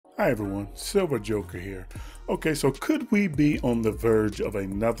Hi everyone, Silver Joker here. Okay, so could we be on the verge of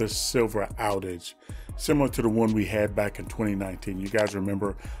another silver outage similar to the one we had back in 2019? You guys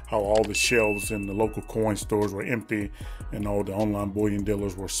remember how all the shelves in the local coin stores were empty and all the online bullion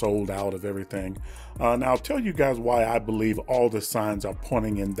dealers were sold out of everything. Now I'll tell you guys why I believe all the signs are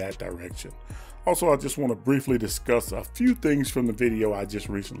pointing in that direction. Also, I just want to briefly discuss a few things from the video I just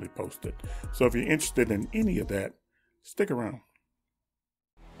recently posted. So if you're interested in any of that, stick around.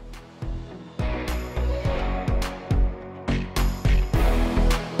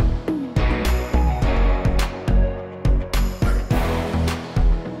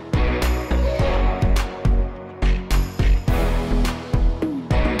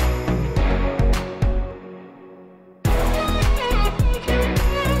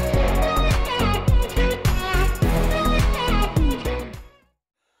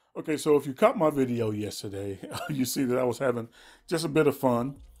 Okay, so if you caught my video yesterday, you see that I was having just a bit of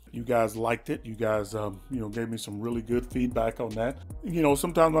fun. You guys liked it. You guys, gave me some really good feedback on that.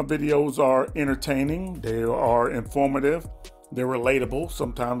 Sometimes my videos are entertaining. They are informative. They're relatable.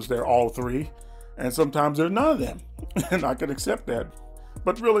 Sometimes they're all three, and sometimes they're none of them. And I can accept that.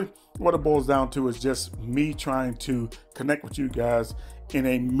 But really, what it boils down to is just me trying to connect with you guys in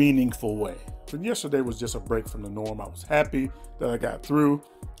a meaningful way. So yesterday was just a break from the norm. I was happy that I got through.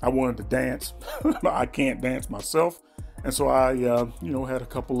 I wanted to dance. I can't dance myself. And so I, had a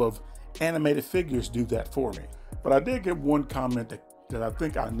couple of animated figures do that for me. But I did get one comment that I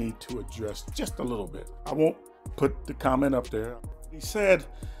think I need to address just a little bit. I won't put the comment up there. He said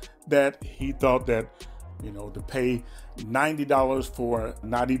that he thought that, to pay $90 for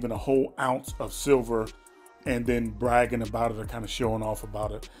not even a whole ounce of silver and then bragging about it or kind of showing off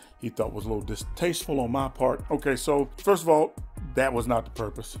about it, he thought was a little distasteful on my part. Okay, so first of all, that was not the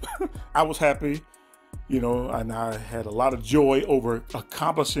purpose. I was happy, and I had a lot of joy over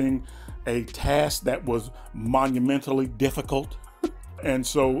accomplishing a task that was monumentally difficult. And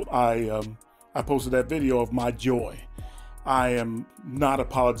so I posted that video of my joy. I am not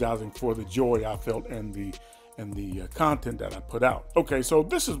apologizing for the joy I felt and the content that I put out. Okay, so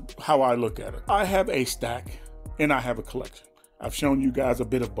this is how I look at it. I have a stack and I have a collection. I've shown you guys a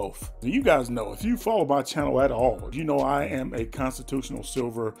bit of both. You guys know, if you follow my channel at all, you know I am a constitutional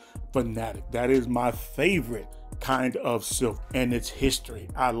silver fanatic. That is my favorite kind of silver and its history.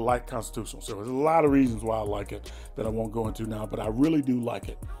 I like constitutional silver. There's a lot of reasons why I like it that I won't go into now, but I really do like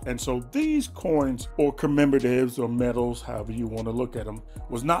it. And so these coins or commemoratives or medals, however you want to look at them,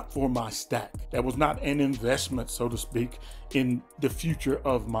 was not for my stack. That was not an investment, so to speak, in the future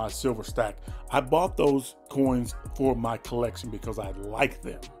of my silver stack. I bought those coins for my collection because I like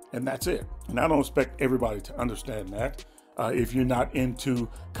them, and that's it. And I don't expect everybody to understand that. If you're not into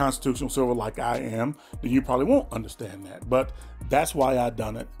constitutional silver like I am, then you probably won't understand that. But that's why I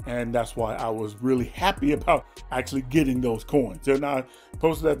done it, and that's why I was really happy about actually getting those coins. And I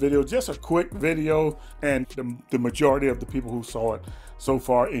posted that video, just a quick video, and the majority of the people who saw it so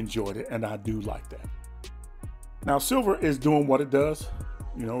far enjoyed it, and I do like that. Now, silver is doing what it does.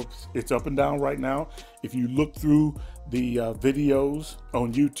 It's up and down right now. If you look through the videos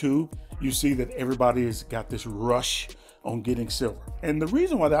on YouTube, you see that everybody has got this rush on getting silver. And the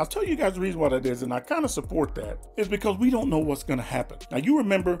reason why I'll tell you guys the reason why that is, and I kind of support that, is because we don't know what's going to happen. Now, you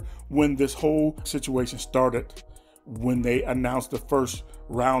remember when this whole situation started, when they announced the first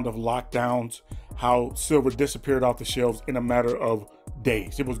round of lockdowns, how silver disappeared off the shelves in a matter of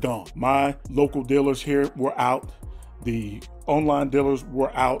days. It was gone. My local dealers here were out. The online dealers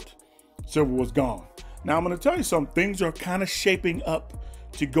were out. Silver was gone. Now, I'm going to tell you something. Things are kind of shaping up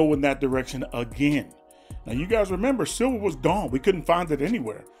to go in that direction again. Now, you guys remember, silver was gone. We couldn't find it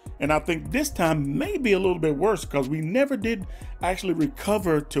anywhere. And I think this time may be a little bit worse because we never did actually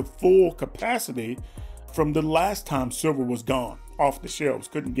recover to full capacity from the last time silver was gone off the shelves.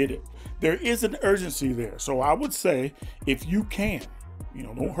 Couldn't get it. There is an urgency there. So I would say, if you can,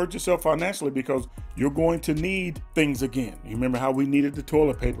 don't hurt yourself financially because you're going to need things again. You remember how we needed the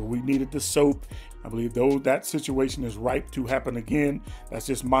toilet paper, we needed the soap. I believe that situation is ripe to happen again. That's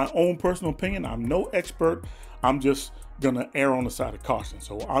just my own personal opinion. I'm no expert. I'm just gonna err on the side of caution.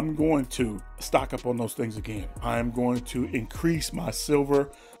 So I'm going to stock up on those things again. I'm going to increase my silver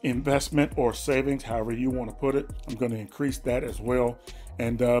investment or savings, however you want to put it. I'm going to increase that as well.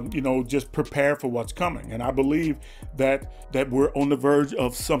 And, just prepare for what's coming. And I believe that we're on the verge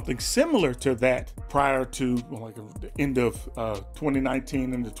of something similar to that prior to like the end of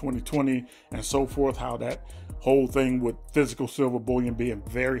 2019 into 2020 and so forth, how that whole thing with physical silver bullion being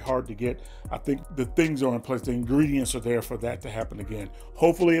very hard to get. I think the things are in place. The ingredients are there for that to happen again.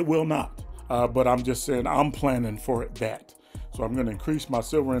 Hopefully it will not. But I'm just saying I'm planning for that. So So I'm going to increase my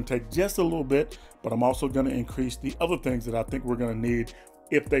silver intake just a little bit, but I'm also going to increase the other things that I think we're going to need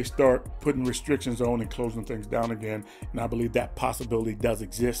if they start putting restrictions on and closing things down again. And I believe that possibility does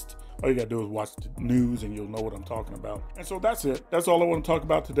exist. All you got to do is watch the news and you'll know what I'm talking about. And so that's it. That's all I want to talk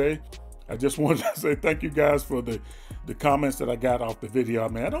about today. I just wanted to say thank you guys for the comments that I got off the video. I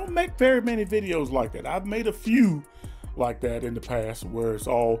mean, I don't make very many videos like that. I've made a few like that in the past where it's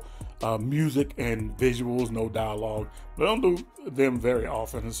all music and visuals, no dialogue, but I don't do them very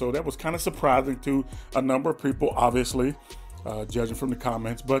often. And so that was kind of surprising to a number of people, obviously, judging from the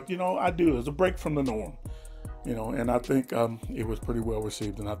comments. But, you know, I do. It's a break from the norm, you know, and I think it was pretty well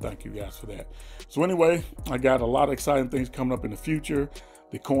received, and I thank you guys for that. So anyway, I got a lot of exciting things coming up in the future.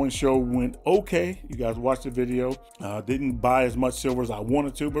 The coin show went okay. You guys watched the video. Didn't buy as much silver as I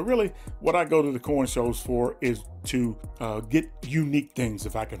wanted to, but really what I go to the coin shows for is to get unique things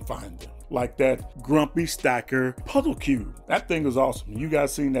if I can find them. Like that Grumpy Stacker puzzle cube. That thing was awesome. You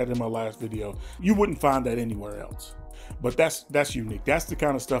guys seen that in my last video. You wouldn't find that anywhere else. But that's unique. That's the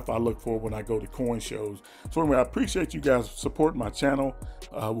kind of stuff I look for when I go to coin shows. So anyway, I appreciate you guys supporting my channel.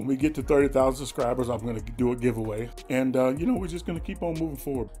 When we get to 30,000 subscribers, I'm going to do a giveaway. And, you know, we're just going to keep on moving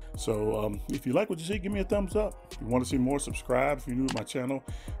forward. So if you like what you see, give me a thumbs up. If you want to see more, subscribe. If you're new to my channel,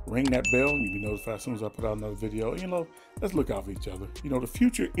 ring that bell and you'll be notified as soon as I put out another video. You know, let's look out for each other. You know, the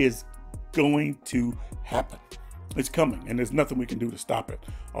future is going to happen. It's coming, and there's nothing we can do to stop it.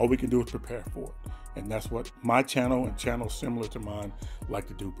 All we can do is prepare for it. And that's what my channel and channels similar to mine like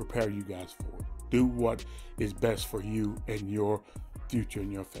to do, prepare you guys for it. Do what is best for you and your future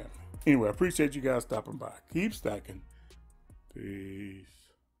and your family. Anyway, I appreciate you guys stopping by. Keep stacking. Peace.